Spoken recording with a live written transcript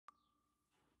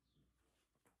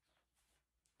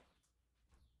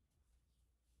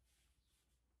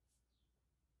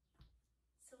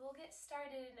we'll get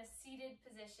started in a seated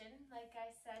position, like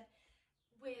I said,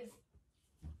 with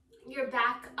your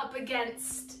back up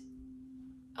against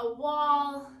a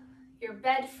wall, your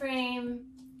bed frame,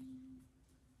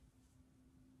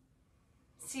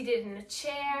 seated in a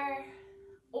chair,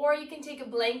 or you can take a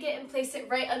blanket and place it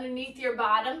right underneath your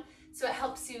bottom so it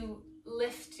helps you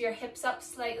lift your hips up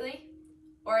slightly.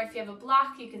 Or if you have a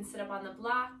block, you can sit up on the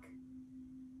block.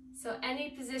 So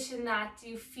any position that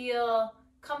you feel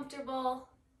comfortable,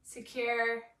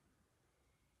 secure,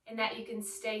 and that you can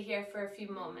stay here for a few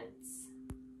moments.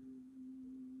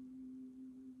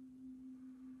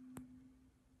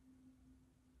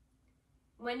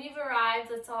 When you've arrived,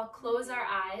 let's all close our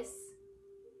eyes.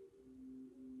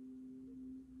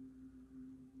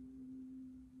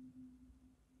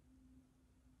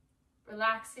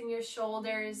 Relaxing your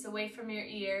shoulders away from your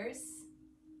ears.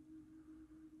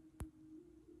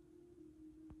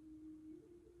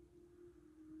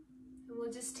 And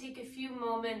we'll just take a few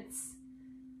moments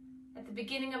at the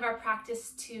beginning of our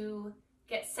practice to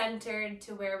get centered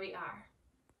to where we are.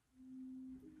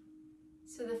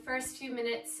 So the first few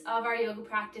minutes of our yoga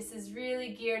practice is really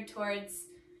geared towards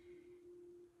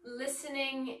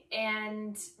listening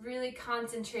and really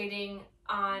concentrating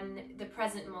on the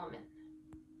present moment.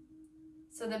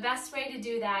 So the best way to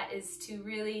do that is to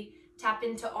really tap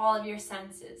into all of your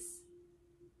senses.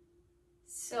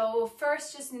 So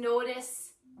first, just notice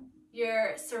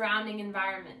your surrounding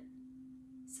environment.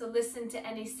 So listen to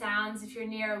any sounds. If you're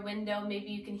near a window,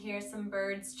 maybe you can hear some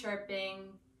birds chirping.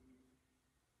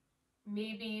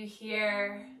 Maybe you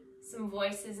hear some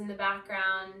voices in the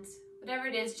background. Whatever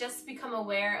it is, just become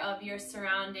aware of your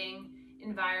surrounding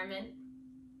environment.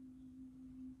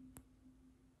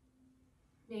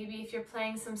 Maybe if you're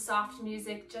playing some soft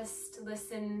music, just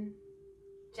listen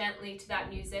gently to that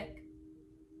music.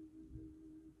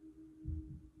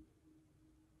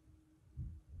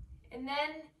 And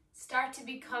then start to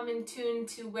become in tune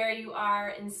to where you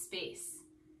are in space.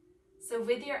 So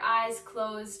with your eyes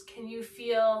closed, can you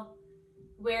feel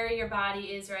where your body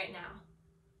is right now?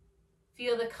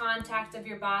 Feel the contact of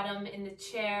your bottom in the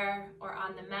chair or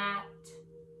on the mat.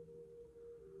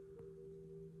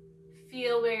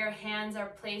 Feel where your hands are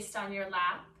placed on your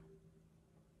lap.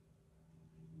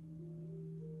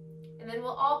 And then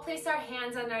we'll all place our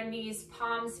hands on our knees,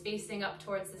 palms facing up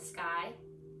towards the sky.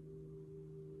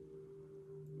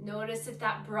 Notice if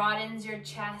that broadens your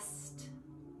chest.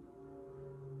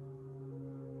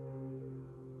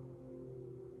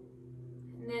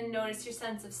 And then notice your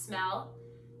sense of smell.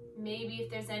 Maybe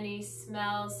if there's any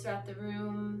smells throughout the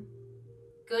room,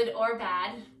 good or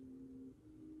bad.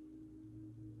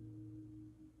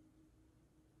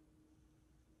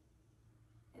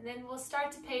 And then we'll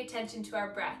start to pay attention to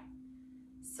our breath.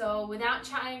 So without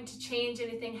trying to change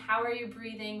anything, how are you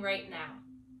breathing right now?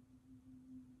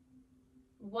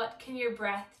 What can your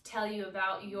breath tell you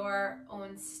about your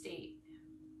own state?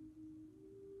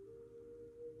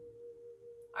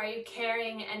 Are you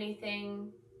carrying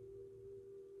anything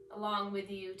along with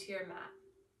you to your mat?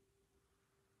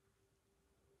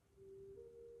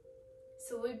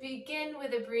 So we begin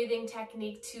with a breathing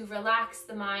technique to relax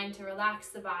the mind, to relax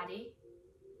the body.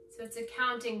 So it's a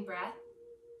counting breath.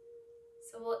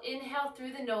 So we'll inhale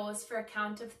through the nose for a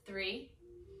count of 3.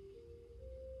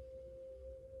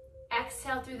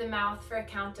 Exhale through the mouth for a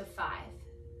count of 5.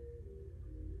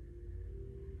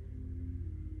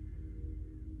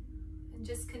 And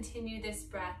just continue this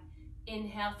breath.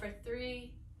 Inhale for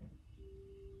 3.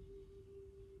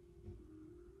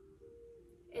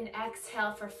 And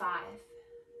exhale for 5.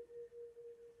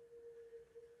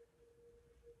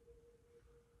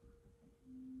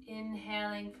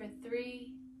 Inhaling for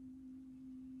 3.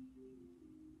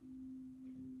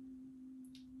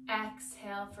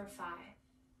 Exhale for 5.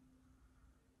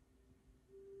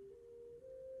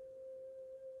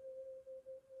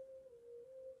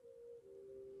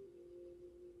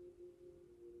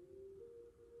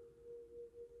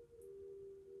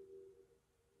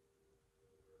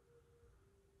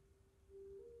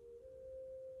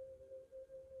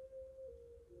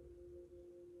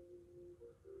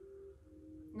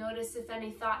 Notice if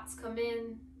any thoughts come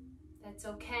in. That's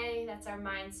okay, that's our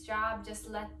mind's job. Just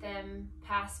let them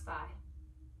pass by.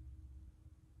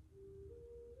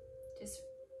 Just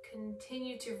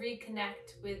continue to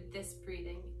reconnect with this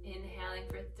breathing. Inhaling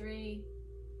for 3.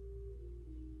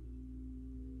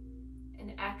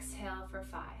 And exhale for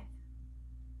 5.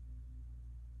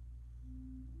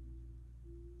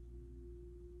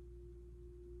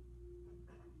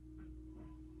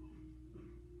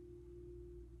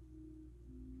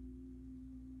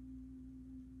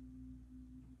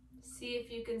 See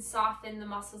if you can soften the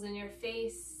muscles in your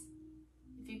face.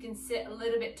 If you can sit a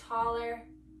little bit taller.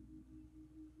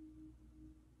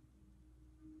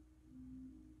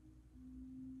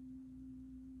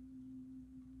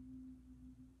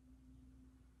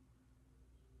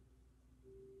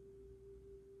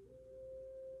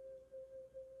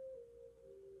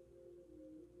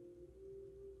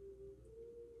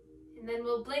 And then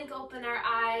we'll blink open our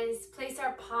eyes, place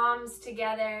our palms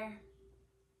together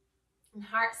in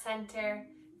heart center.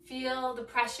 Feel the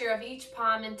pressure of each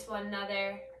palm into one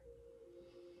another.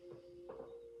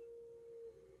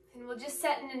 And we'll just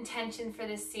set an intention for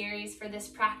this series, for this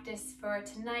practice, for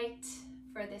tonight,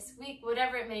 for this week,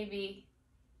 whatever it may be.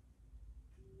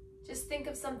 Just think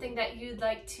of something that you'd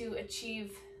like to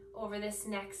achieve over this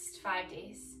next 5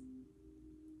 days.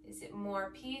 Is it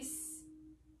more peace?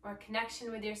 More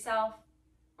connection with yourself,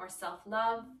 more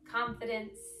self-love,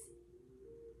 confidence,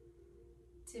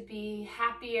 to be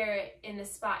happier in the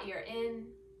spot you're in?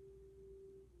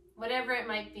 Whatever it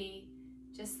might be,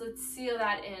 just let's seal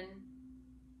that in.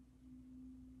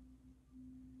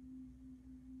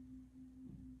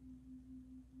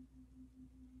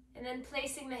 And then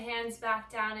placing the hands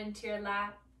back down into your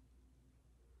lap.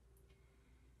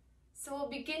 So we'll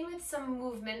begin with some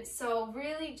movement. So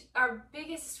really our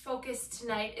biggest focus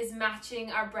tonight is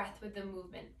matching our breath with the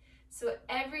movement. So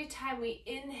every time we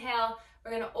inhale, we're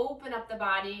going to open up the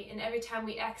body, and every time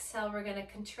we exhale, we're going to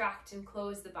contract and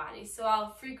close the body. So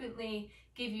I'll frequently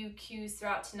give you cues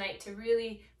throughout tonight to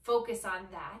really focus on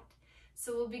that.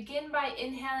 So we'll begin by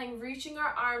inhaling, reaching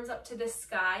our arms up to the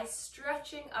sky,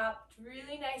 stretching up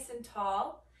really nice and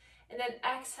tall, and then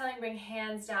exhaling, bring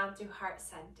hands down through heart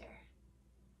center.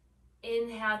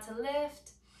 Inhale to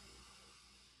lift,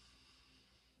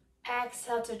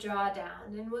 exhale to draw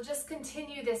down, and we'll just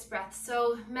continue this breath.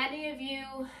 So many of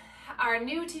you are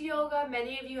new to yoga,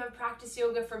 many of you have practiced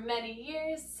yoga for many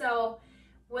years, so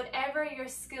whatever your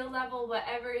skill level,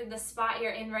 whatever the spot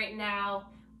you're in right now,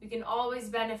 we can always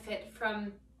benefit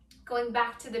from going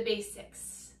back to the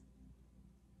basics.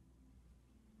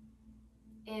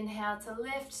 Inhale to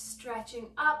lift, stretching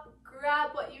up, grab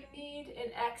what you need,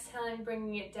 and exhaling,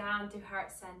 bringing it down through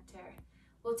heart center.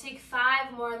 We'll take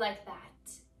 5 more like that.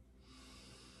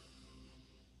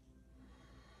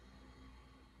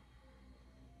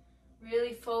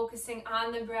 Really focusing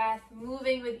on the breath,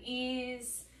 moving with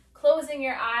ease, closing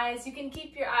your eyes. You can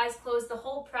keep your eyes closed the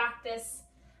whole practice.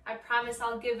 I promise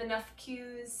I'll give enough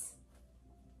cues.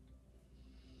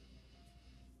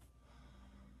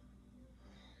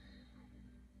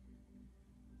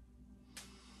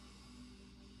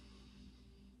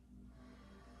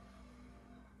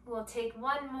 We'll take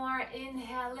 1 more.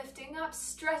 Inhale, lifting up,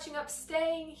 stretching up,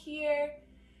 staying here.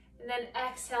 And then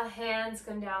exhale, hands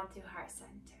come down through heart center.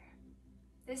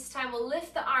 This time we'll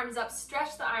lift the arms up,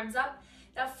 stretch the arms up.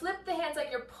 Now flip the hands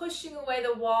like you're pushing away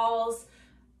the walls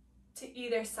to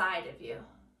either side of you.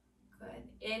 Good.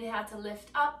 Inhale to lift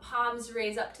up, palms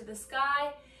raise up to the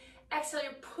sky. Exhale,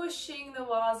 you're pushing the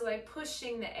walls away,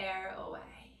 pushing the air away.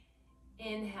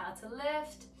 Inhale to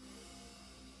lift.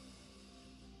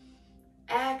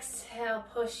 Exhale,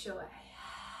 push away.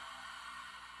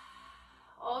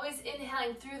 Always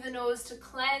inhaling through the nose to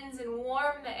cleanse and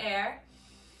warm the air.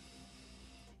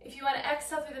 If you want to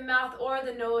exhale through the mouth or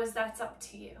the nose, that's up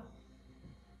to you.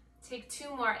 Take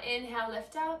 2 more. Inhale,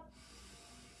 lift up.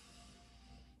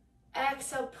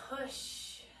 Exhale,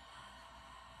 push.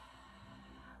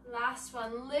 Last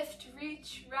one, lift,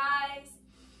 reach, rise.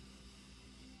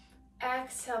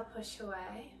 Exhale, push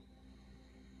away.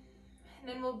 And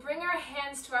then we'll bring our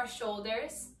hands to our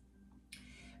shoulders.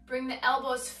 Bring the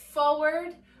elbows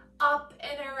forward, up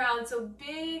and around. So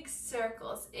big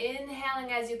circles.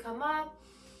 Inhaling as you come up.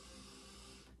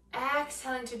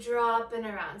 Exhaling to draw up and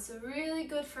around. So really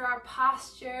good for our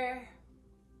posture.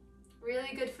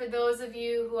 Really good for those of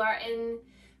you who are in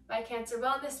my Cancer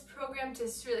Wellness program to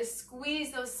really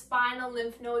squeeze those spinal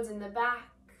lymph nodes in the back.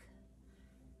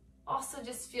 Also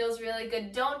just feels really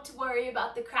good. Don't worry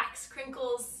about the cracks,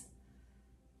 crinkles.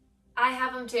 I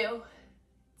have them too.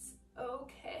 It's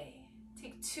okay.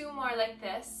 Take 2 more like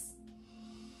this.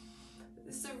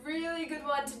 This is a really good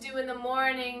one to do in the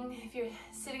morning. If you're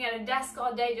sitting at a desk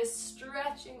all day, just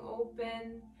stretching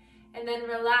open and then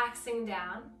relaxing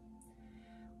down.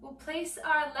 We'll place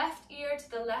our left ear to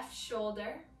the left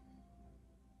shoulder,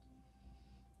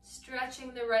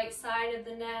 stretching the right side of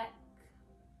the neck.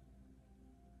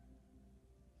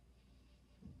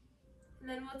 And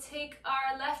then we'll take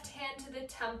our left hand to the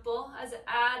temple as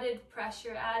added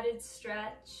pressure, added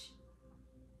stretch.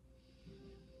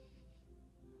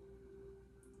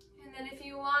 And then if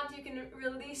you want, you can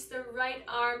release the right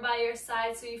arm by your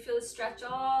side so you feel the stretch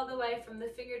all the way from the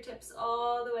fingertips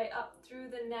all the way up through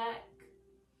the neck.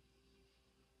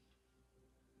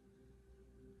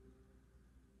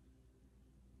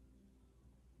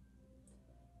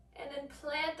 And then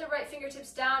plant the right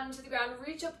fingertips down into the ground.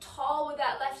 Reach up tall with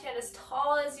that left hand, as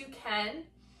tall as you can.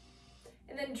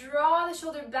 And then draw the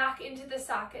shoulder back into the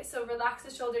socket. So relax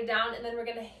the shoulder down, and then we're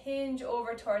gonna hinge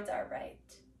over towards our right.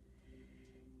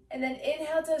 And then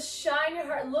inhale to shine your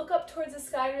heart, look up towards the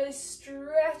sky, really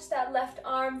stretch that left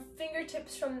arm,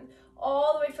 fingertips from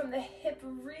all the way from the hip,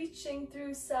 reaching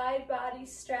through side body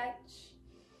stretch.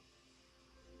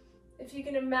 If you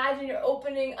can imagine, you're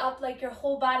opening up like your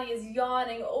whole body is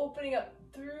yawning, opening up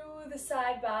through the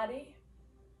side body.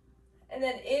 And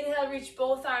then inhale, reach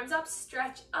both arms up,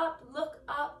 stretch up, look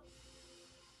up.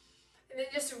 And then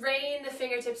just rain the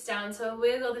fingertips down. So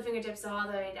wiggle the fingertips all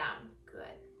the way down. Good.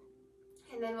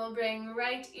 And then we'll bring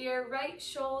right ear, right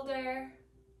shoulder.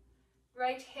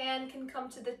 Right hand can come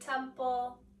to the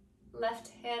temple. Left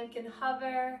hand can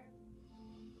hover.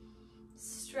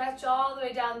 Stretch all the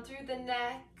way down through the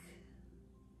neck.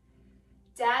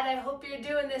 Dad, I hope you're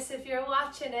doing this if you're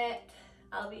watching it.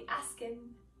 I'll be asking.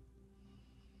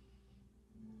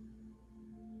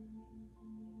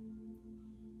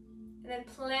 And then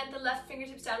plant the left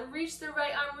fingertips down. Reach the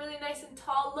right arm really nice and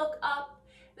tall. Look up.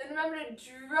 Then remember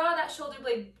to draw that shoulder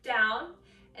blade down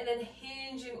and then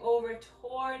hinging over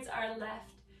towards our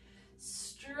left.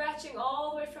 Stretching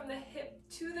all the way from the hip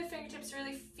to the fingertips.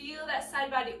 Really feel that side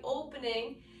body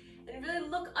opening. And really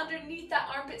look underneath that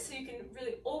armpit so you can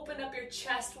really open up your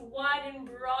chest, widen,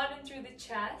 broaden through the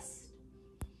chest.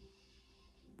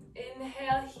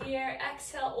 Inhale here,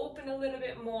 exhale, open a little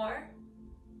bit more.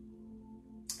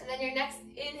 And then your next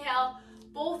inhale,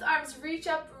 both arms reach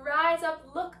up, rise up,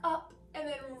 look up, and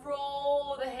then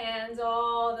roll the hands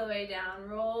all the way down,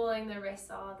 rolling the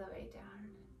wrists all the way down.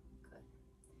 Good.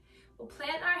 We'll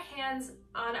plant our hands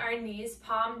on our knees,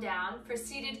 palm down for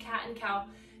seated cat and cow.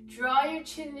 Draw your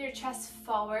chin and your chest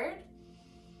forward.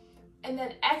 And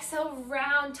then exhale,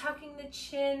 round, tucking the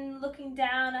chin, looking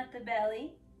down at the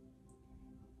belly.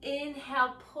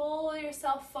 Inhale, pull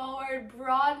yourself forward,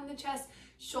 broaden the chest,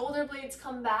 shoulder blades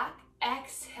come back.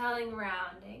 Exhaling,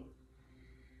 rounding.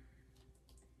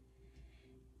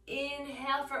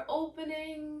 Inhale for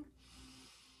opening.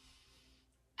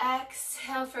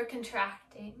 Exhale for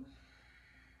contracting.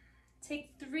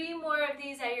 Take 3 more of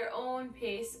these at your own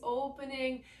pace.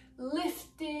 Opening,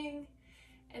 lifting,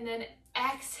 and then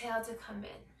exhale to come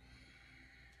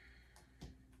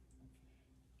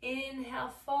in.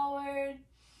 Inhale forward,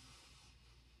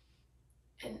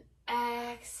 and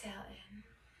exhale in.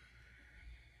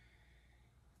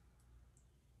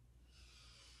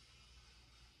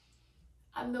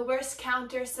 I'm the worst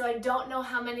counter, so I don't know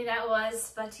how many that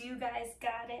was, but you guys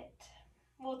got it.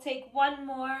 We'll take 1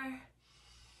 more.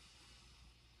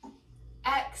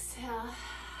 Exhale.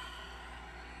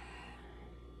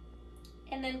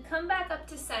 And then come back up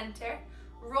to center.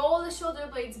 Roll the shoulder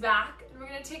blades back. And we're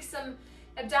going to take some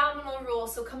abdominal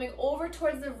rolls. So coming over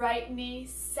towards the right knee,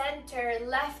 center,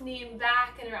 left knee, and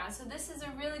back and around. So this is a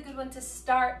really good one to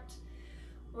start.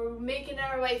 We're making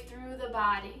our way through the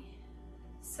body.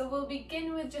 So we'll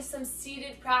begin with just some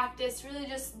seated practice, really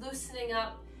just loosening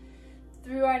up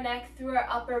through our neck, through our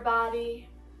upper body.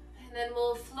 And then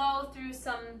we'll flow through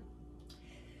some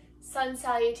sun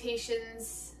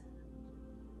salutations,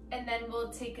 and then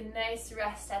we'll take a nice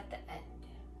rest at the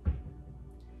end.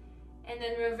 And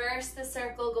then reverse the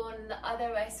circle, going the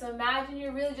other way. So imagine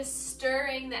you're really just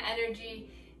stirring the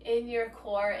energy in your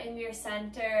core, in your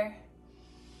center.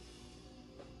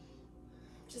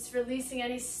 Just releasing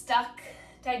any stuck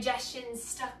digestion,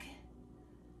 stuck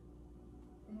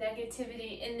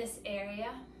negativity in this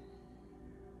area.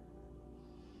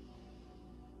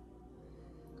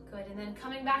 Good, and then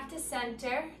coming back to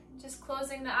center, just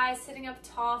closing the eyes, sitting up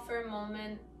tall for a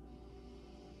moment.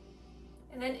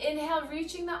 And then inhale,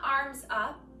 reaching the arms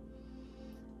up.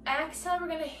 Exhale, we're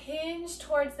gonna hinge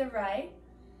towards the right.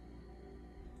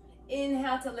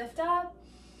 Inhale to lift up.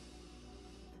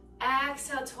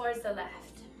 Exhale towards the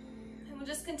left. And we'll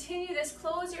just continue this,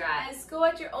 close your eyes, go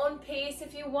at your own pace.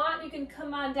 If you want, you can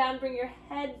come on down, bring your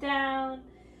head down.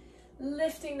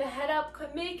 Lifting the head up,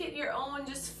 could make it your own,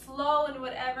 just flow in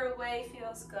whatever way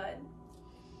feels good.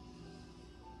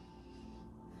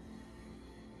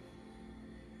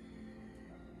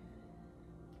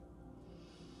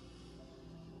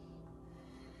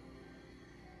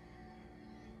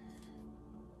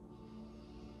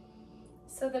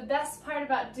 So the best part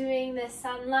about doing this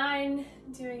online,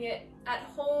 doing it at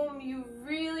home, you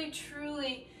really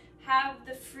truly have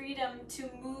the freedom to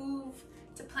move,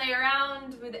 to play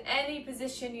around with any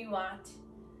position you want.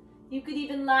 You could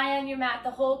even lie on your mat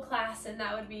the whole class and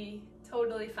that would be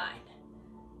totally fine.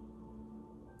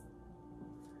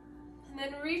 And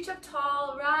then reach up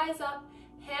tall, rise up,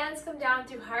 hands come down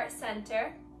through heart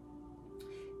center.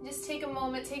 Just take a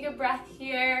moment, take a breath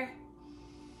here.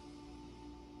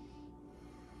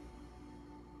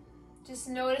 Just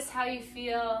notice how you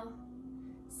feel.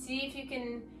 See if you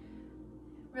can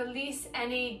release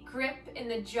any grip in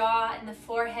the jaw and the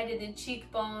forehead and the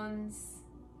cheekbones.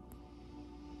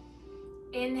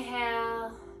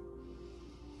 Inhale.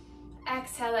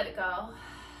 Exhale, let it go.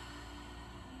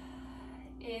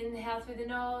 Inhale through the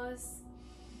nose.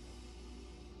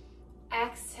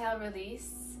 Exhale,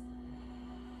 release.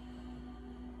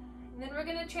 And then we're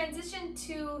going to transition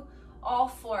to all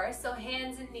fours, so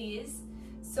hands and knees.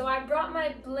 So I brought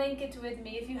my blanket with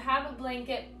me. If you have a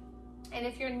blanket and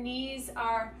if your knees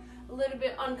are a little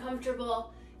bit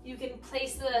uncomfortable, you can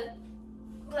place the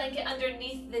blanket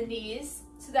underneath the knees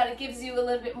so that it gives you a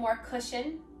little bit more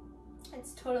cushion.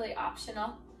 It's totally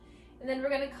optional. And then we're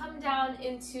going to come down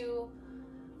into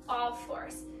all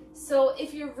fours. So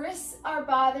if your wrists are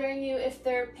bothering you, if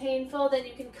they're painful, then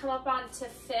you can come up onto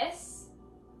fists.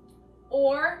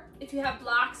 Or if you have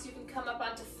blocks, you can come up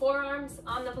onto forearms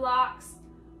on the blocks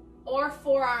or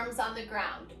forearms on the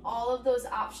ground. All of those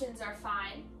options are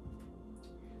fine.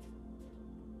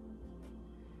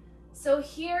 So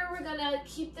here we're gonna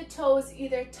keep the toes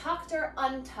either tucked or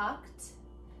untucked.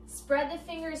 Spread the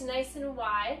fingers nice and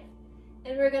wide,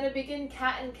 and we're gonna begin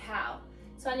cat and cow.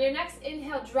 So on your next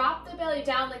inhale, drop the belly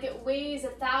down like it weighs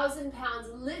 1,000 pounds.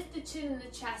 Lift the chin and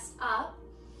the chest up.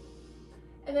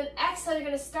 And then exhale, you're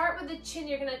gonna start with the chin.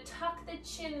 You're gonna tuck the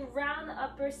chin, round the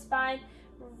upper spine,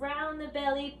 round the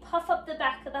belly, puff up the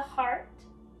back of the heart.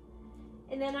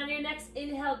 And then on your next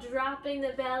inhale, dropping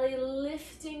the belly,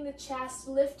 lifting the chest,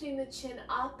 lifting the chin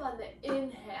up on the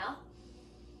inhale.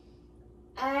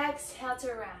 Exhale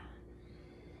to round.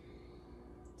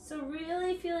 So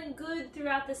really feeling good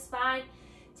throughout the spine,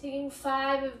 taking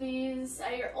 5 of these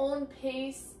at your own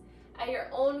pace, at your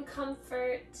own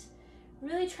comfort.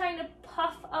 Really trying to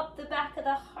puff up the back of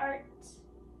the heart.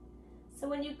 So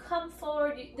when you come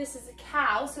forward, this is a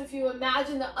cow. So if you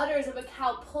imagine the udders of a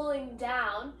cow pulling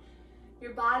down,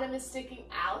 your bottom is sticking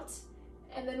out.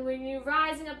 And then when you're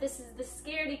rising up, this is the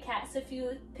scaredy cat. So if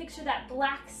you picture that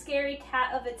black scary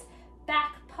cat of its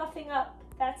back puffing up,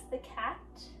 that's the cat.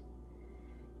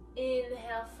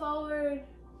 Inhale forward.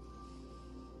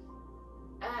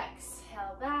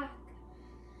 Exhale back.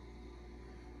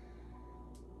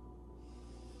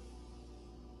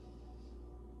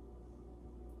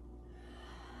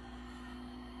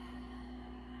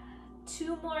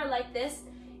 Two more like this.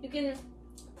 You can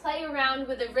play around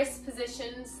with the wrist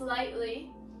position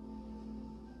slightly.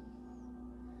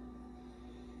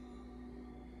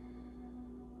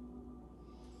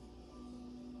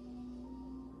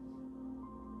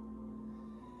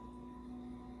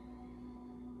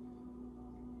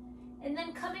 And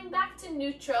then coming back to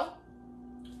neutral,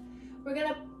 we're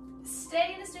gonna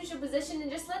stay in this neutral position and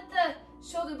just let the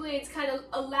shoulder blades kind of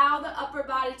allow the upper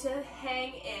body to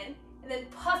hang in. And then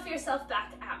puff yourself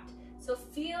back out. So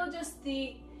feel just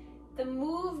the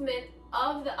movement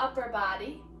of the upper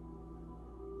body.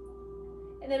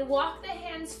 And then walk the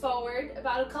hands forward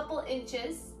about a couple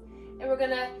inches. And we're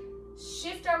gonna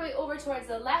shift our way over towards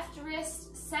the left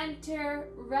wrist, center,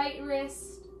 right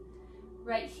wrist,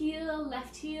 right heel,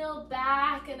 left heel,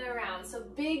 back and around. So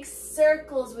big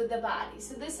circles with the body.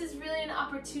 So this is really an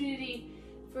opportunity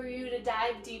for you to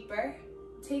dive deeper,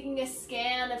 taking a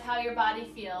scan of how your body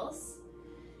feels.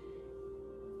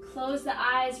 Close the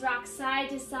eyes, rock side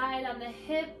to side on the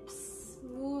hips,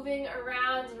 moving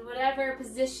around in whatever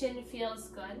position feels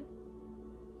good.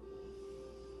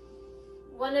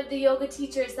 One of the yoga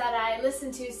teachers that I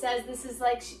listen to says this is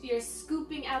like you're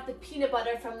scooping out the peanut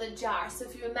butter from the jar. So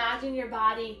if you imagine your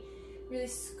body really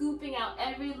scooping out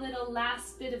every little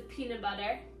last bit of peanut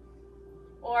butter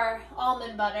or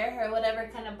almond butter or whatever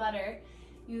kind of butter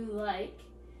you like,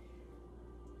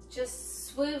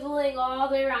 just swiveling all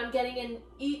the way around, getting in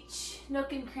each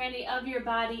nook and cranny of your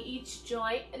body, each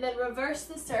joint, and then reverse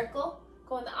the circle,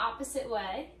 going the opposite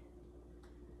way.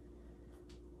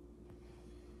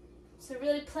 So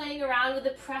really playing around with the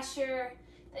pressure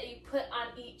that you put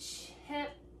on each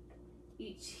hip,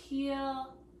 each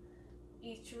heel,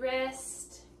 each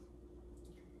wrist.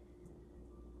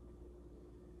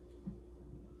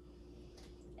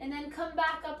 And then come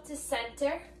back up to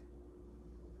center.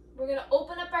 We're gonna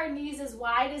open up our knees as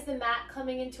wide as the mat,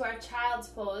 coming into our child's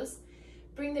pose.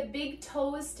 Bring the big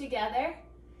toes together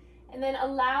and then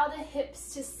allow the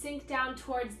hips to sink down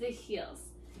towards the heels.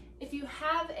 If you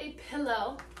have a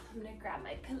pillow, I'm gonna grab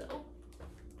my pillow.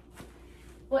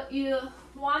 What you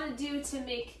wanna do to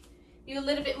make you a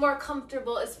little bit more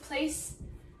comfortable is place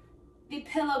the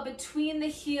pillow between the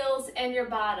heels and your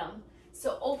bottom.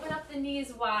 So open up the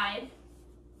knees wide.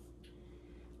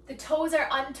 The toes are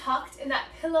untucked and that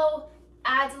pillow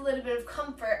adds a little bit of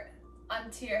comfort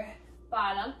onto your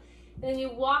bottom. And then you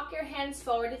walk your hands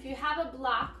forward. If you have a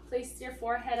block, place your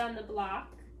forehead on the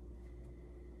block.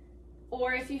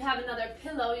 Or if you have another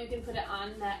pillow, you can put it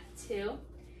on that too.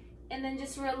 And then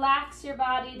just relax your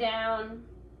body down,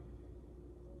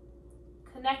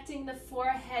 connecting the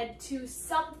forehead to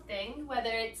something,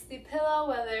 whether it's the pillow,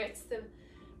 whether it's the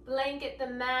blanket, the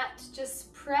mat.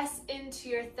 Just press into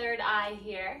your third eye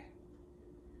here.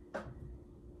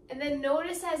 And then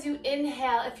notice as you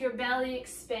inhale if your belly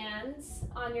expands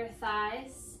on your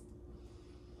thighs.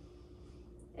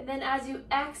 And then as you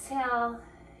exhale,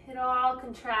 it all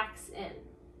contracts in.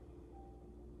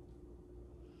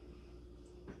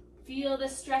 Feel the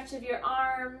stretch of your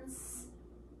arms.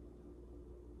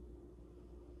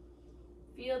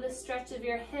 Feel the stretch of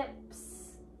your hips.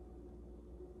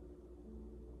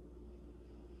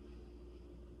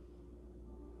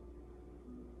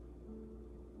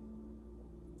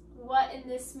 What in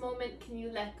this moment can you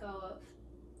let go of?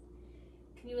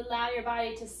 Can you allow your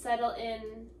body to settle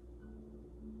in?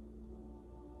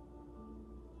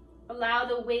 Allow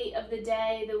the weight of the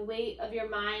day, the weight of your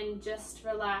mind just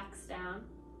relax down.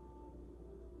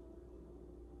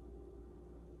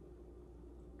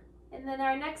 And then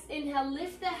our next inhale,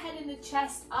 lift the head and the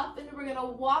chest up, and we're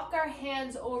gonna walk our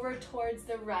hands over towards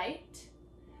the right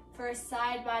for a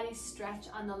side body stretch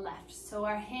on the left. So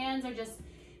our hands are just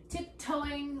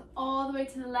tiptoeing all the way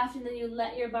to the left, and then you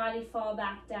let your body fall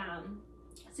back down.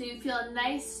 So you feel a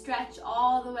nice stretch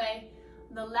all the way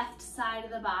on the left side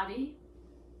of the body.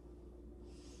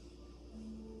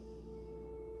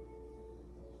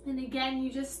 And again, you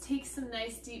just take some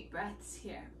nice deep breaths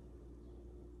here.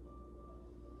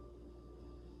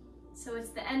 So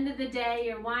it's the end of the day,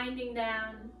 you're winding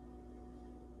down.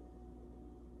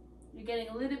 You're getting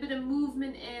a little bit of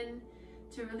movement in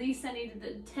to release any of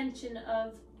the tension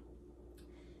of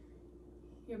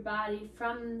your body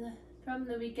from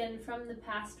the weekend, from the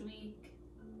past week.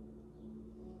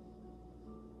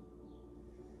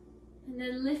 And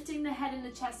then lifting the head and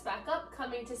the chest back up,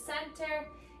 coming to center,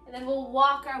 and then we'll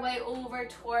walk our way over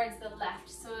towards the left.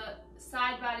 So a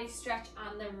side body stretch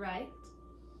on the right.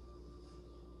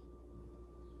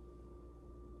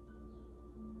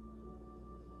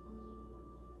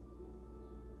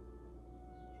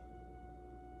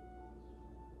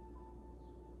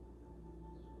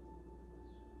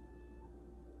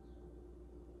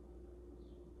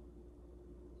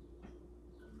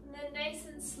 Nice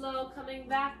and slow, coming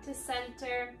back to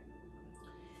center.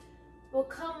 We'll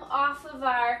come off of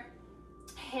our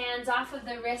hands, off of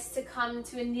the wrists to come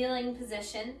to a kneeling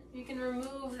position. You can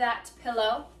remove that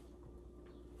pillow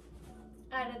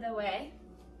out of the way.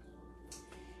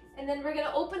 And then we're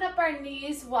gonna open up our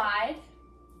knees wide,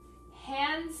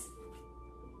 hands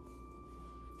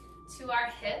to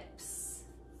our hips.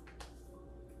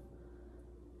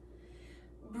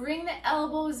 Bring the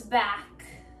elbows back.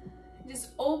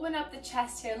 Just open up the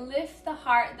chest here. Lift the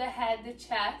heart, the head, the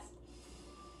chest.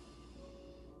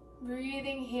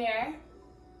 Breathing here.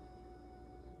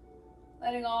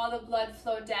 Letting all the blood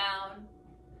flow down.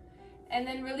 And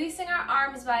then releasing our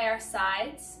arms by our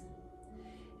sides.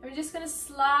 And we're just going to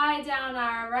slide down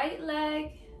our right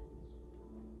leg.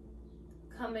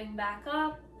 Coming back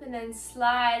up and then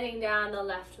sliding down the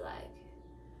left leg.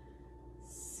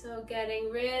 So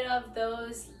getting rid of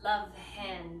those love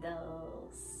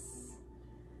handles.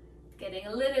 Getting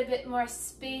a little bit more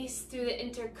space through the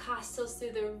intercostals,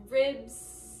 through the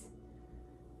ribs,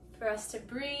 for us to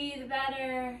breathe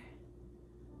better,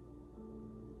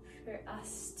 for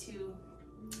us to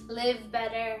live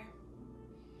better.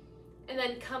 And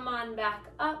then come on back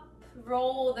up,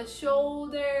 roll the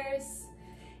shoulders.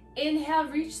 Inhale,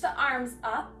 reach the arms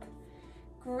up.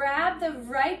 Grab the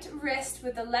right wrist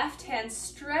with the left hand,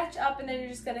 stretch up, and then you're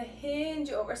just gonna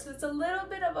hinge over. So it's a little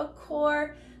bit of a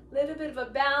core, little bit of a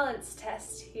balance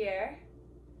test here.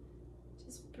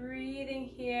 Just breathing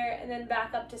here and then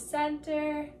back up to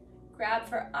center. Grab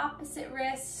for opposite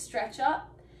wrist, stretch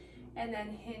up and then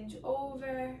hinge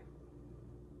over.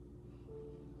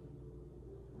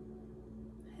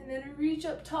 And then reach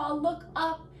up tall, look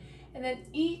up, and then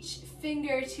each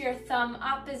finger to your thumb,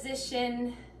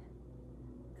 opposition,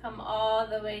 come all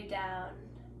the way down.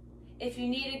 If you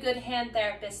need a good hand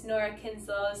therapist, Nora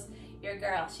Kinslow's your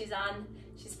girl.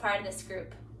 She's part of this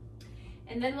group.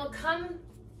 And then we'll come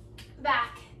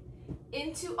back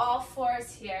into all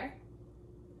fours here,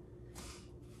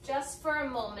 just for a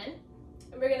moment.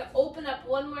 And we're gonna open up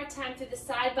one more time through the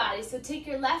side body. So take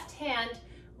your left hand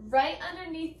right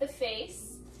underneath the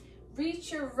face,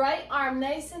 reach your right arm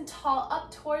nice and tall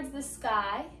up towards the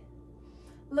sky.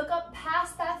 Look up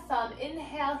past that thumb,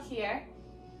 inhale here.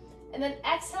 And then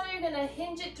exhale, you're gonna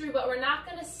hinge it through, but we're not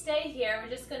gonna stay here. We're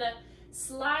just gonna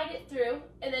slide it through.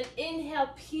 And then inhale,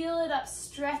 peel it up,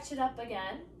 stretch it up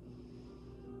again.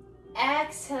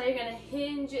 Exhale, you're gonna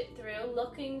hinge it through,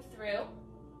 looking through.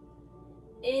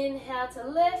 Inhale to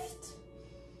lift.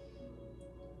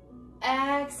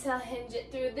 Exhale, hinge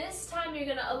it through. This time you're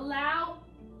gonna allow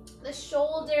the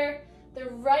shoulder, the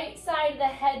right side of the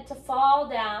head to fall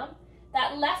down.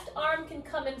 That left arm can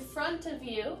come in front of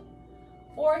you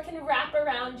or it can wrap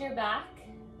around your back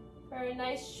for a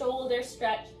nice shoulder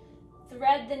stretch.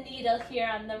 Thread the needle here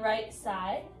on the right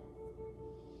side.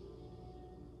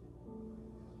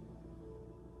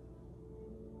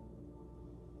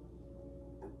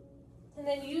 And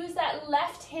then use that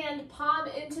left hand palm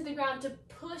into the ground to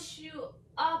push you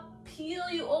up, peel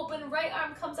you open. Right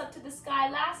arm comes up to the sky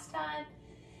last time.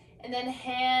 And then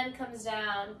hand comes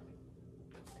down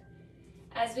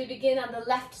as we begin on the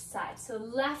left side. So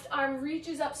left arm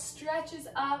reaches up, stretches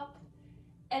up,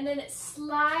 and then it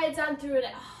slides on through and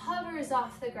it hovers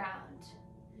off the ground.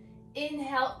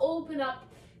 Inhale, open up,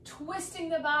 twisting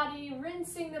the body,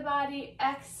 rinsing the body.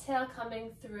 Exhale,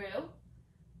 coming through.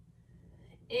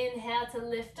 Inhale to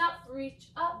lift up, reach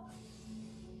up.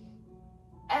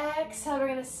 Exhale, we're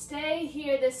gonna stay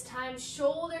here this time.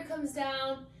 Shoulder comes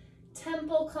down,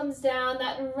 temple comes down,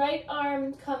 that right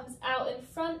arm comes out in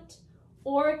front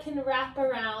or can wrap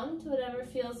around, whatever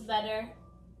feels better.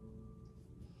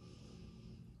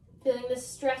 Feeling the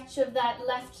stretch of that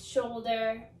left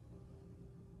shoulder.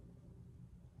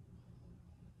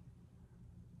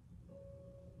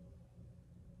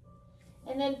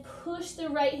 And then push the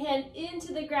right hand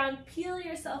into the ground, peel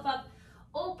yourself up,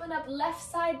 open up, left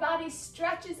side body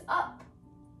stretches up,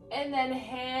 and then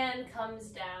hand comes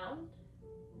down.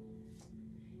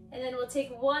 And then we'll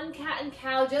take one cat and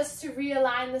cow just to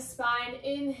realign the spine.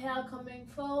 Inhale, coming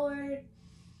forward.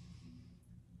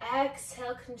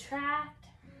 Exhale, contract.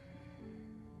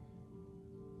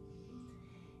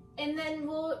 And then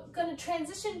we're gonna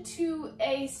transition to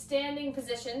a standing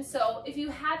position. So if you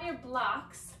have your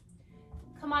blocks,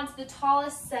 come onto the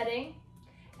tallest setting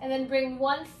and then bring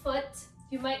one foot.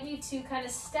 You might need to kind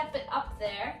of step it up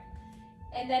there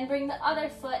and then bring the other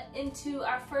foot into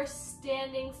our first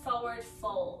standing forward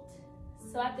fold.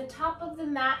 So at the top of the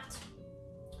mat,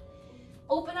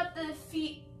 open up the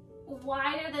feet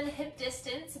wider than hip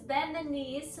distance, bend the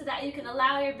knees so that you can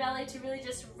allow your belly to really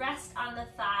just rest on the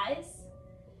thighs.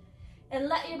 And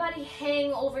let your body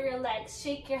hang over your legs.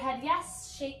 Shake your head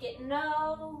yes, shake it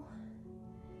no.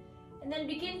 And then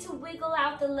begin to wiggle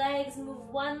out the legs, move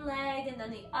one leg and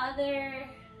then the other.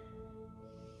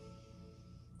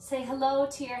 Say hello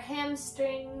to your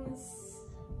hamstrings.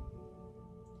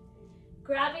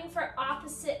 Grabbing for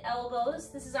opposite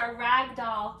elbows. This is our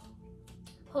ragdoll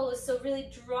pose. So really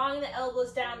drawing the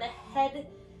elbows down, the head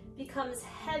becomes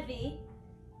heavy,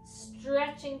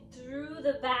 stretching through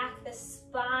the back, the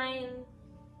spine.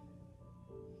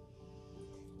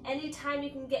 Anytime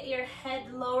you can get your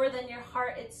head lower than your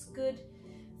heart, it's good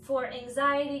for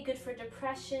anxiety, good for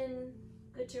depression,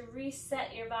 good to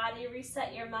reset your body,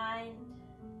 reset your mind.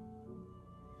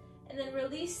 And then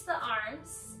release the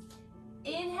arms.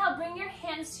 Inhale, bring your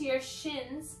hands to your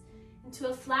shins into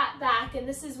a flat back, and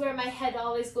this is where my head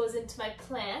always goes into my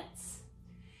plants.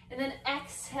 And then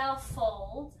exhale,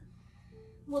 fold.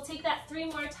 We'll take that 3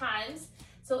 more times.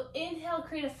 So inhale,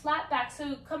 create a flat back.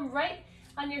 So come right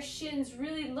on your shins,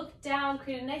 really look down,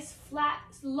 create a nice flat,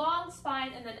 long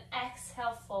spine, and then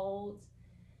exhale, fold.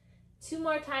 2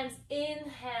 more times,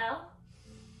 inhale,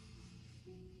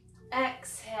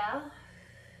 exhale.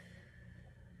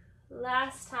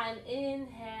 Last time,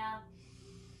 inhale,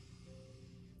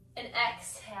 and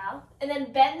exhale. And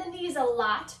then bend the knees a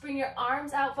lot, bring your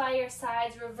arms out by your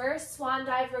sides, reverse swan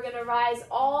dive. We're gonna rise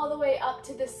all the way up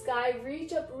to the sky,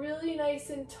 reach up really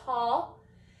nice and tall.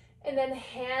 And then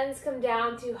hands come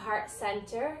down to heart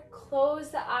center.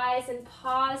 Close the eyes and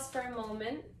pause for a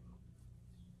moment.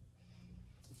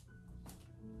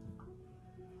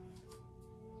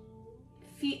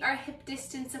 Feet are hip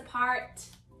distance apart.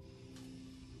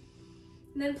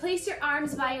 And then place your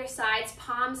arms by your sides,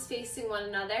 palms facing one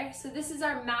another. So this is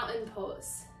our mountain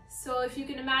pose. So if you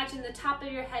can imagine, the top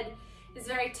of your head is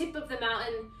the very tip of the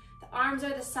mountain. The arms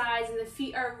are the sides and the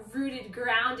feet are rooted,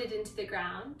 grounded into the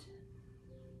ground.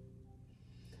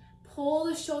 Pull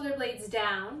the shoulder blades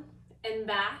down and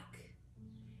back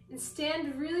and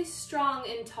stand really strong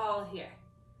and tall here.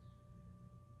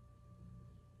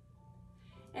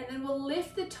 And then we'll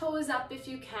lift the toes up if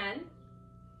you can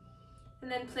and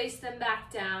then place them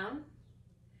back down.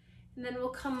 And then we'll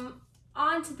come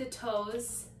onto the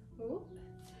toes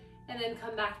and then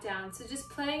come back down. So just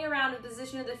playing around with the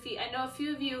position of the feet. I know a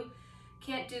few of you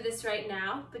can't do this right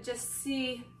now, but just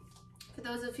see, for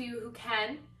those of you who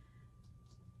can,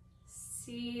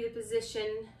 see the position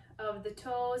of the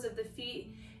toes, of the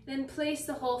feet, then place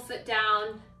the whole foot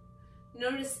down.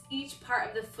 Notice each part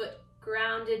of the foot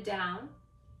grounded down.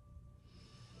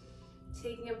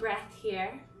 Taking a breath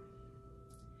here.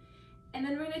 And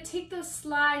then we're going to take those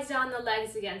slides down the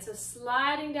legs again. So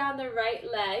sliding down the right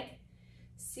leg.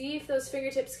 See if those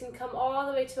fingertips can come all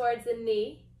the way towards the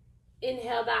knee.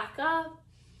 Inhale back up.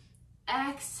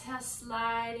 Exhale,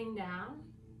 sliding down.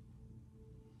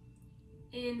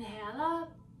 Inhale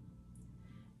up.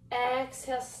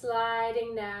 Exhale,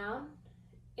 sliding down.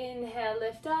 Inhale,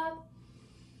 lift up.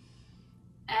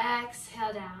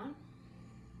 Exhale, down.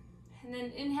 And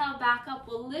then inhale back up.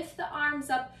 We'll lift the arms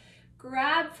up.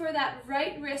 Grab for that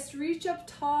right wrist, reach up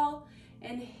tall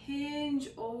and hinge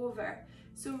over.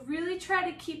 So really try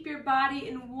to keep your body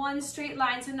in one straight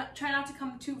line. So try not to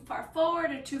come too far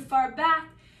forward or too far back.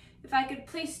 If I could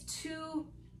place two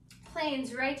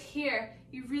planes right here,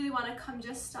 you really want to come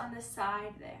just on the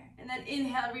side there. And then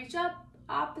inhale, reach up,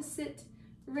 opposite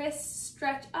wrist,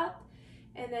 stretch up,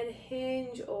 and then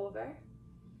hinge over.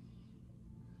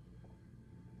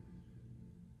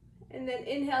 And then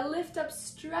inhale, lift up,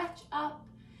 stretch up,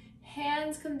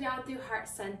 hands come down through heart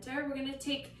center. We're gonna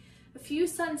take a few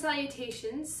sun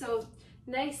salutations, so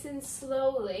nice and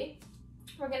slowly.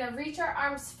 We're gonna reach our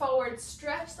arms forward,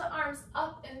 stretch the arms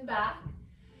up and back,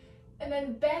 and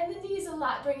then bend the knees a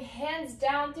lot. Bring hands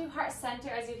down through heart center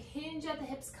as you hinge at the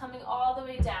hips coming all the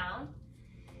way down.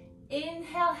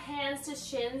 Inhale, hands to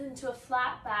shins into a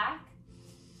flat back.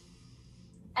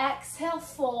 Exhale,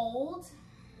 fold.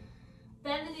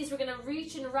 Bend the knees, we're gonna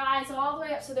reach and rise all the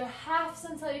way up. So they're half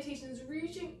sun salutations,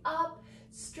 reaching up,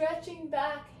 stretching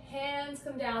back, hands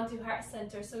come down through heart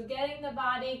center. So getting the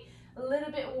body a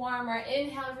little bit warmer.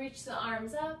 Inhale, reach the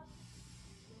arms up.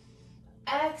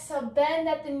 Exhale, bend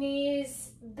at the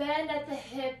knees, bend at the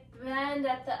hip, bend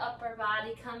at the upper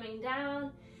body coming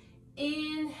down.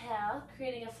 Inhale,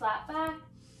 creating a flat back.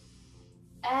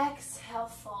 Exhale,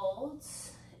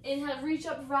 folds. Inhale, reach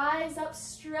up, rise up,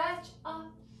 stretch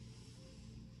up.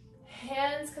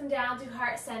 Hands come down through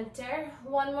heart center.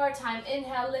 One more time.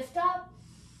 Inhale, lift up.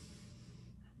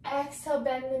 Exhale,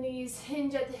 bend the knees,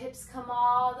 hinge at the hips, come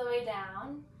all the way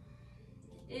down.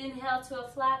 Inhale to a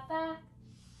flat back.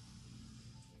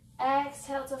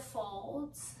 Exhale to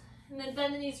folds. And then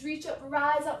bend the knees, reach up,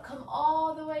 rise up, come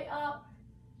all the way up.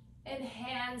 And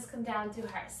hands come down through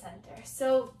heart center.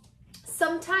 So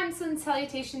sometimes in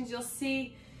salutations, you'll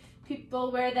see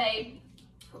people where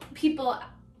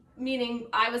meaning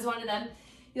I was one of them,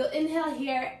 you'll inhale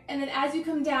here, and then as you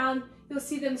come down, you'll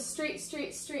see them straight,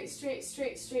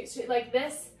 like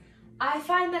this. I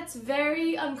find that's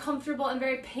very uncomfortable and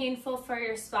very painful for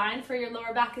your spine, for your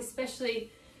lower back,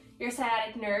 especially your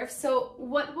sciatic nerve. So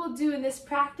what we'll do in this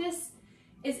practice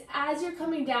is as you're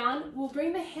coming down, we'll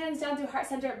bring the hands down through heart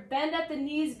center, bend at the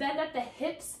knees, bend at the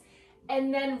hips,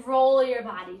 and then roll your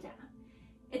body down.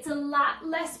 It's a lot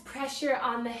less pressure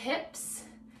on the hips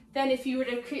than if you were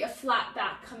to create a flat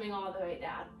back coming all the way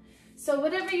down. So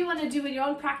whatever you want to do in your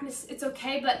own practice, it's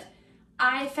okay, but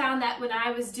I found that when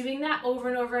I was doing that over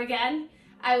and over again,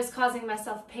 I was causing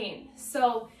myself pain.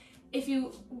 So if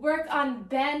you work on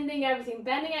bending everything,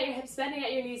 bending at your hips, bending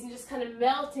at your knees, and just kind of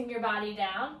melting your body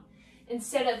down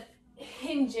instead of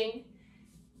hinging,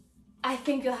 I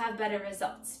think you'll have better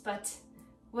results. But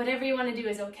whatever you want to do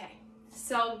is okay.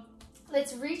 So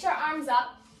let's reach our arms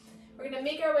up. We're gonna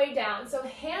make our way down. So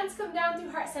hands come down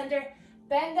through heart center,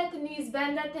 bend at the knees,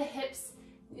 bend at the hips.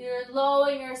 You're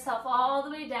lowering yourself all the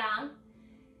way down.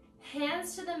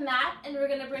 Hands to the mat, and we're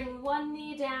gonna bring one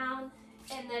knee down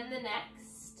and then the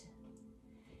next.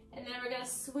 And then we're gonna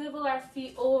swivel our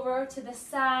feet over to the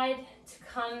side to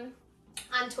come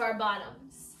onto our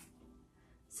bottoms.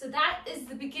 So that is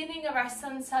the beginning of our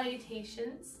sun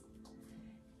salutations.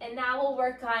 And now we'll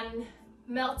work on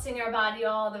melting our body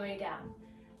all the way down.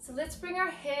 So let's bring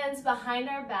our hands behind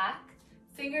our back,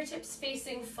 fingertips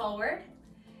facing forward,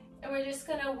 and we're just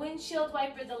gonna windshield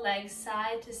wiper the legs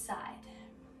side to side.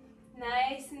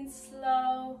 Nice and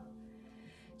slow,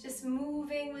 just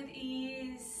moving with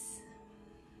ease,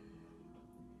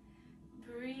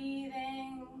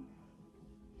 breathing.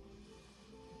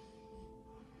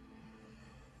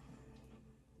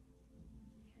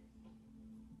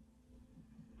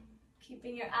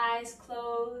 Keeping your eyes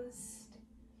closed.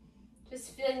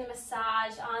 Just feeling the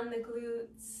massage on the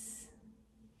glutes.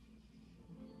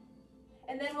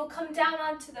 And then we'll come down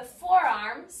onto the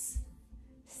forearms.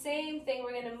 Same thing,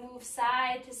 we're gonna move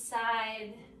side to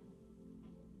side.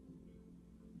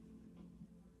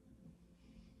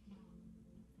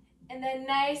 And then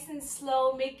nice and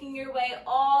slow, making your way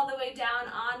all the way down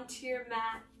onto your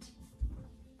mat.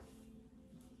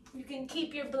 You can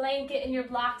keep your blanket and your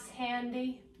blocks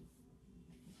handy.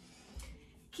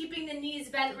 Keeping the knees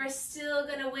bent, we're still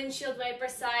gonna windshield wiper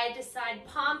side to side,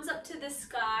 palms up to the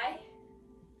sky.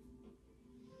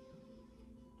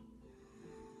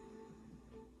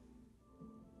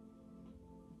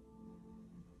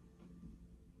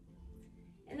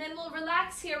 And then we'll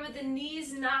relax here with the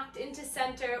knees knocked into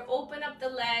center, open up the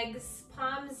legs,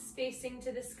 palms facing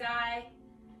to the sky.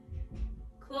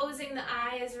 Closing the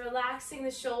eyes, relaxing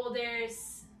the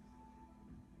shoulders.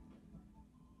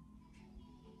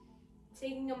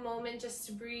 Taking a moment just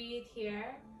to breathe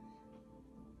here.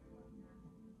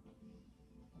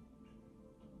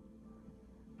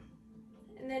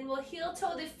 And then we'll heel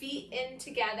toe the feet in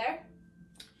together.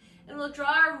 And we'll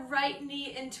draw our right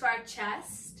knee into our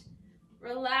chest.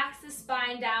 Relax the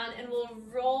spine down and we'll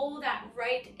roll that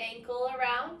right ankle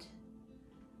around.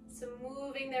 So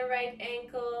moving the right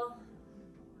ankle.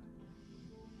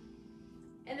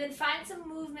 And then find some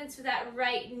movements with that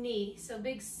right knee. So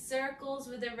big circles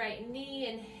with the right knee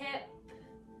and hip.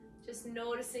 Just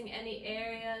noticing any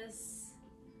areas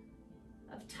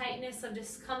of tightness, of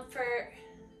discomfort.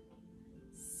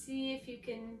 See if you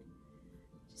can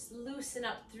just loosen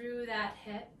up through that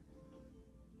hip.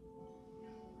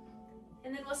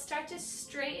 And then we'll start to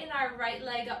straighten our right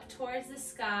leg up towards the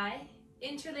sky,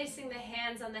 interlacing the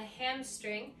hands on the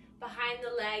hamstring behind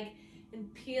the leg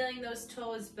and peeling those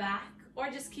toes back. Or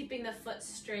just keeping the foot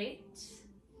straight.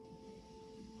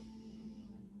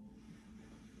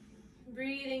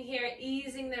 Breathing here,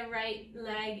 easing the right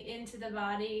leg into the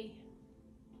body.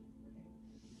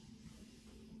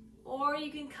 Or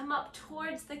you can come up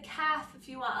towards the calf if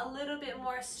you want a little bit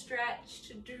more stretch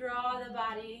to draw the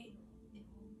body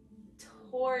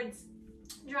towards,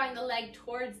 drawing the leg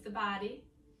towards the body.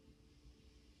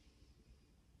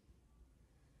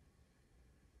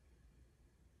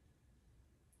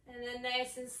 And then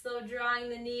nice and slow, drawing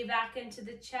the knee back into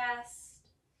the chest.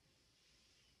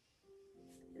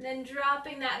 And then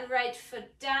dropping that right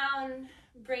foot down,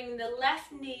 bringing the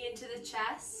left knee into the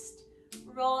chest,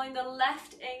 rolling the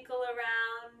left ankle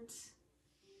around.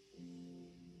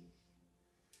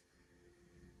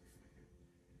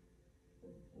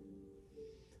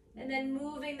 And then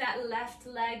moving that left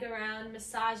leg around,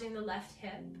 massaging the left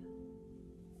hip.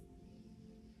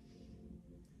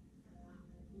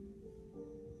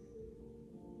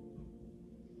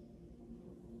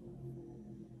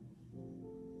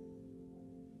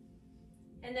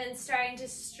 And then starting to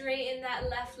straighten that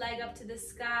left leg up to the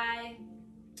sky,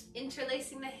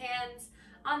 interlacing the hands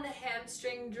on the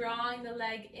hamstring, drawing the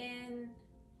leg in.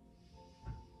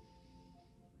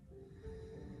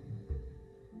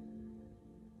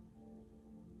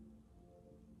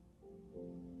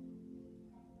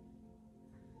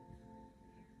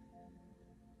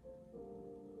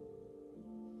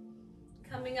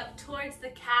 Coming up towards the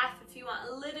calf if you want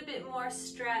a little bit more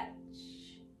stretch.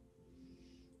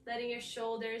 Letting your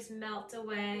shoulders melt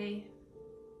away.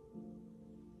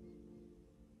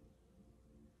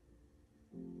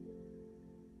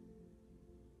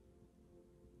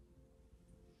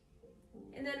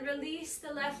 And then release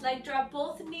the left leg. Draw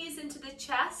both knees into the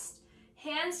chest,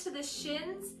 hands to the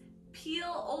shins.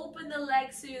 Peel open the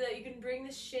leg so that you can bring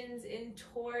the shins in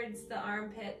towards the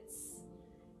armpits.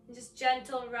 And just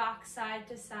gentle rock side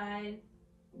to side.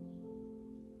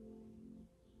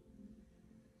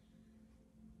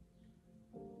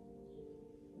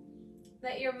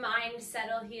 Let your mind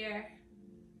settle here.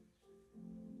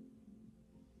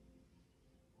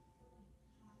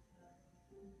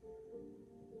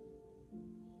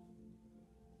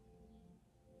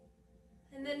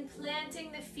 And then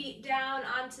planting the feet down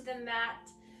onto the mat.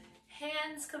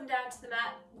 Hands come down to the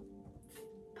mat.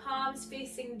 Palms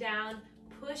facing down.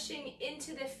 Pushing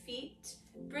into the feet.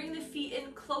 Bring the feet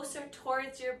in closer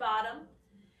towards your bottom.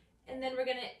 And then we're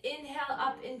gonna inhale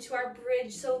up into our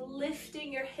bridge. So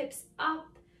lifting your hips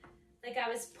up like I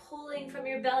was pulling from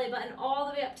your belly button all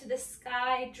the way up to the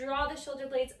sky. Draw the shoulder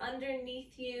blades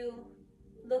underneath you.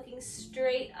 Looking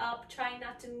straight up, trying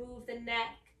not to move the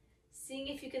neck. Seeing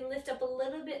if you can lift up a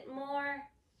little bit more.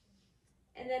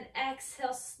 And then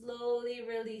exhale, slowly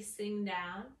releasing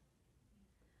down.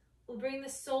 We'll bring the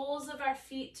soles of our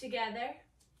feet together.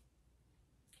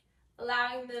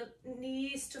 Allowing the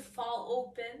knees to fall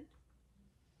open.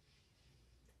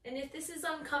 And if this is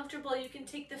uncomfortable, you can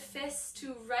take the fists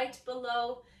to right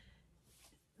below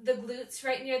the glutes,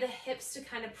 right near the hips to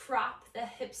kind of prop the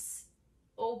hips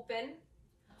open.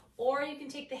 Or you can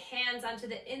take the hands onto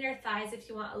the inner thighs if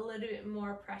you want a little bit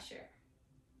more pressure.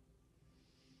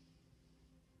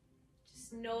 Just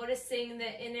Just noticing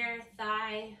the inner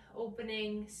thigh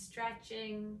opening,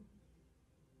 stretching.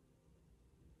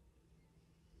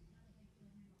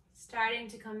 Starting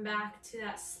to come back to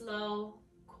that slow,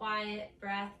 quiet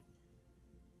breath.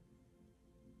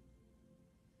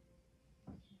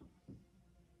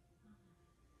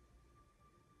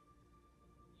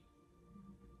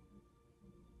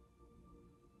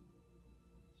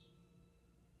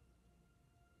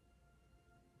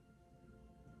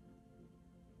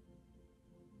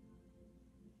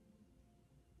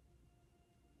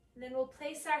 And then we'll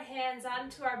place our hands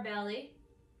onto our belly.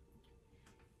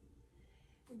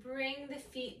 Bring the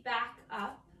feet back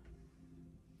up.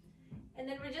 And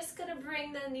then we're just going to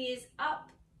bring the knees up,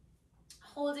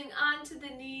 holding on to the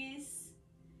knees,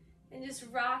 and just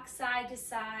rock side to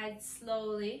side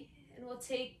slowly. And we'll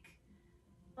take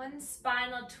one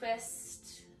spinal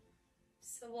twist.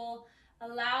 So we'll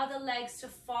allow the legs to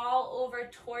fall over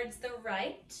towards the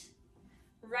right.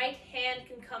 Right hand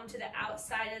can come to the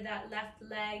outside of that left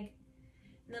leg.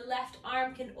 And the left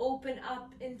arm can open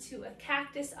up into a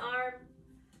cactus arm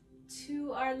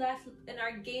to our left, and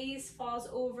our gaze falls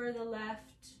over the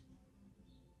left.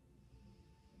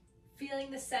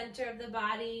 Feeling the center of the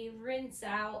body, rinse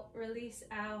out, release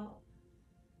out.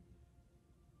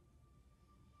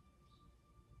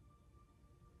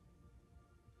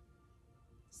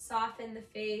 Soften the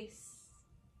face.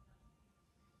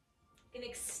 You can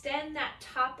extend that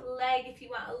top leg if you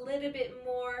want a little bit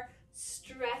more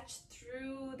stretch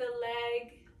through the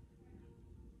leg.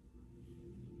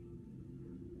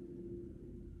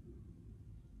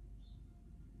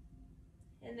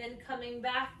 And then coming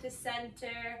back to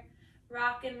center,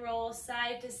 rock and roll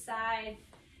side to side.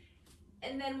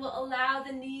 And then we'll allow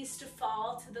the knees to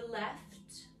fall to the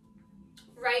left.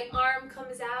 Right arm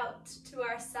comes out to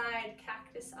our side,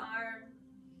 cactus arm.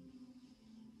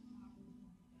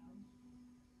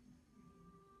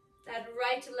 That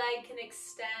right leg can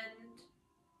extend.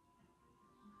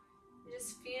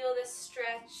 Just feel the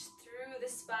stretch through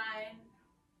the spine.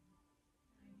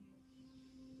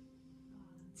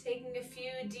 Taking a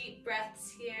few deep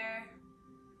breaths here.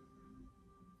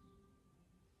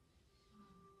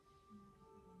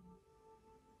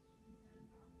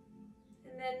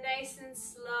 And then nice and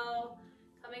slow,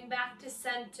 coming back to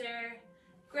center,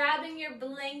 grabbing your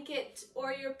blanket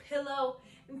or your pillow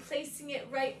and placing it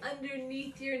right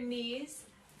underneath your knees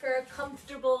for a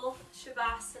comfortable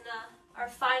Shavasana, our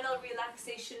final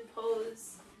relaxation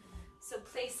pose. So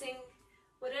placing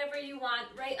whatever you want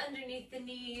right underneath the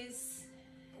knees.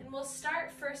 And we'll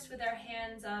start first with our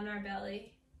hands on our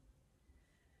belly.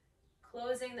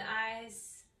 Closing the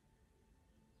eyes.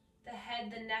 The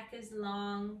head, the neck is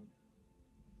long.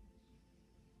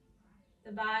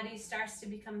 The body starts to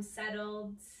become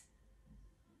settled.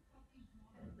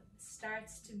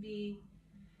 Starts to be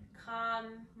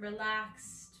calm,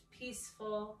 relaxed,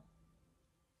 peaceful.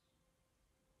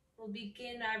 We'll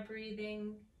begin our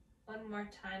breathing one more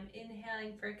time.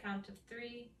 Inhaling for a count of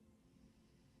 3.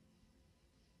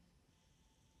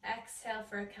 Exhale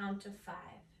for a count of 5.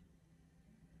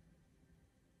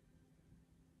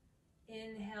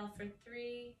 Inhale for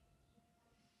 3.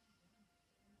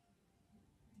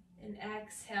 And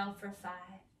exhale for 5.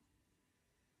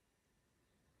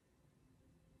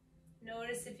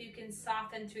 Notice if you can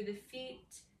soften through the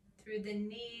feet, through the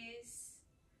knees,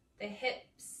 the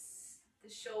hips, the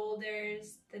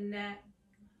shoulders, the neck,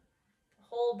 the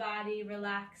whole body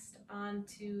relaxed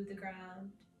onto the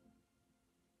ground.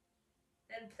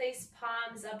 Then place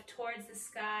palms up towards the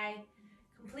sky,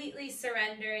 completely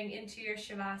surrendering into your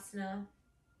Shavasana.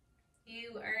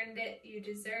 You earned it, you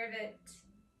deserve it.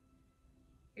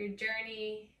 Your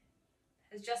journey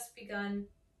has just begun.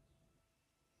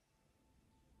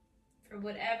 For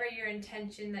whatever your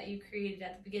intention that you created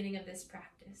at the beginning of this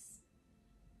practice.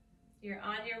 You're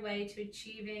on your way to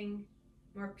achieving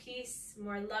more peace,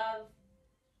 more love,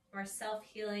 more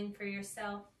self-healing for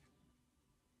yourself,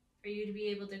 for you to be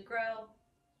able to grow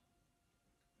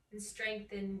and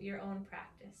strengthen your own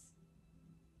practice.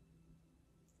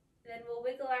 Then we'll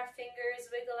wiggle our fingers,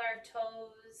 wiggle our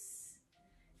toes,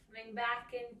 coming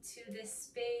back into this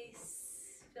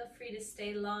space. Feel free to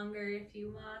stay longer if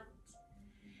you want.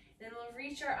 Then we'll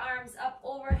reach our arms up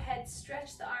overhead,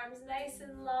 stretch the arms nice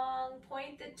and long,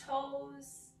 point the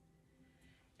toes,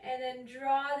 and then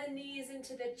draw the knees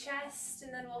into the chest,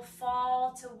 and then we'll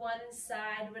fall to one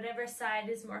side, whatever side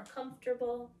is more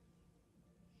comfortable.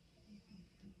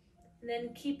 And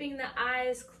then keeping the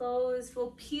eyes closed,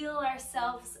 we'll peel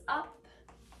ourselves up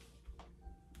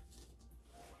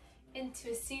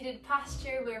into a seated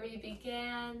posture where we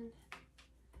began.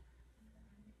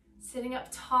 Sitting up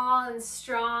tall and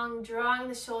strong, drawing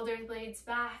the shoulder blades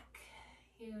back.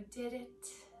 You did it.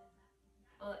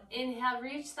 We'll inhale,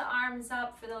 reach the arms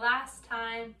up for the last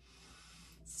time.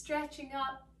 Stretching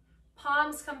up,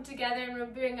 palms come together, and we'll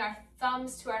bring our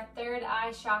thumbs to our third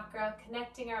eye chakra,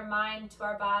 connecting our mind to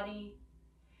our body.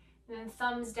 And then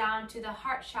thumbs down to the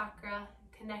heart chakra,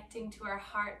 connecting to our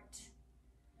heart.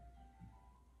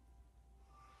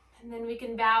 And then we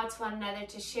can bow to one another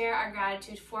to share our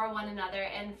gratitude for one another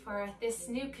and for this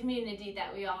new community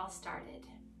that we all started.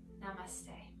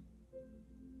 Namaste.